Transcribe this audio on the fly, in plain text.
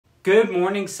Good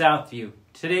morning, Southview.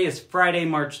 Today is Friday,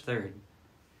 March 3rd.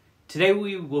 Today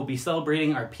we will be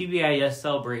celebrating our PBIS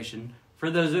celebration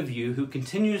for those of you who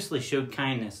continuously showed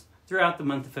kindness throughout the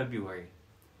month of February.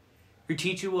 Your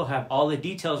teacher will have all the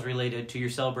details related to your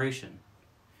celebration.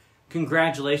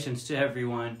 Congratulations to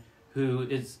everyone who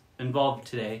is involved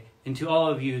today and to all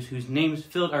of you whose names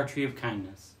filled our tree of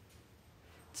kindness.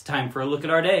 It's time for a look at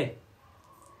our day.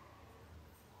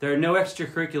 There are no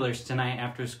extracurriculars tonight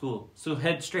after school, so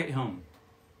head straight home.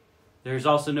 There is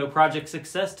also no project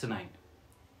success tonight.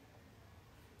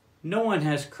 No one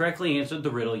has correctly answered the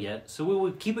riddle yet, so we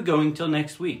will keep it going till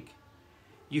next week.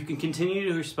 You can continue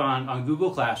to respond on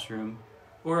Google Classroom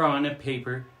or on a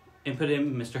paper and put it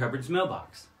in Mr. Hubbard's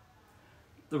mailbox.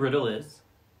 The riddle is,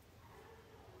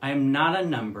 I am not a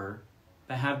number,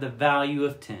 but have the value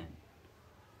of 10.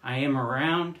 I am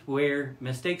around where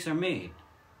mistakes are made,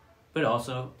 but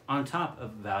also on top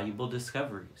of valuable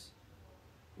discoveries.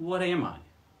 What am I?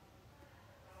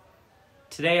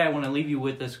 Today I want to leave you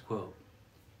with this quote.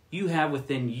 You have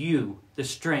within you the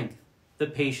strength, the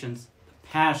patience, the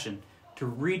passion to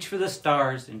reach for the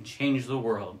stars and change the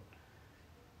world.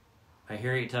 By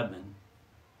Harriet Tubman.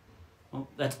 Well,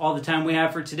 that's all the time we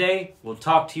have for today. We'll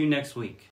talk to you next week.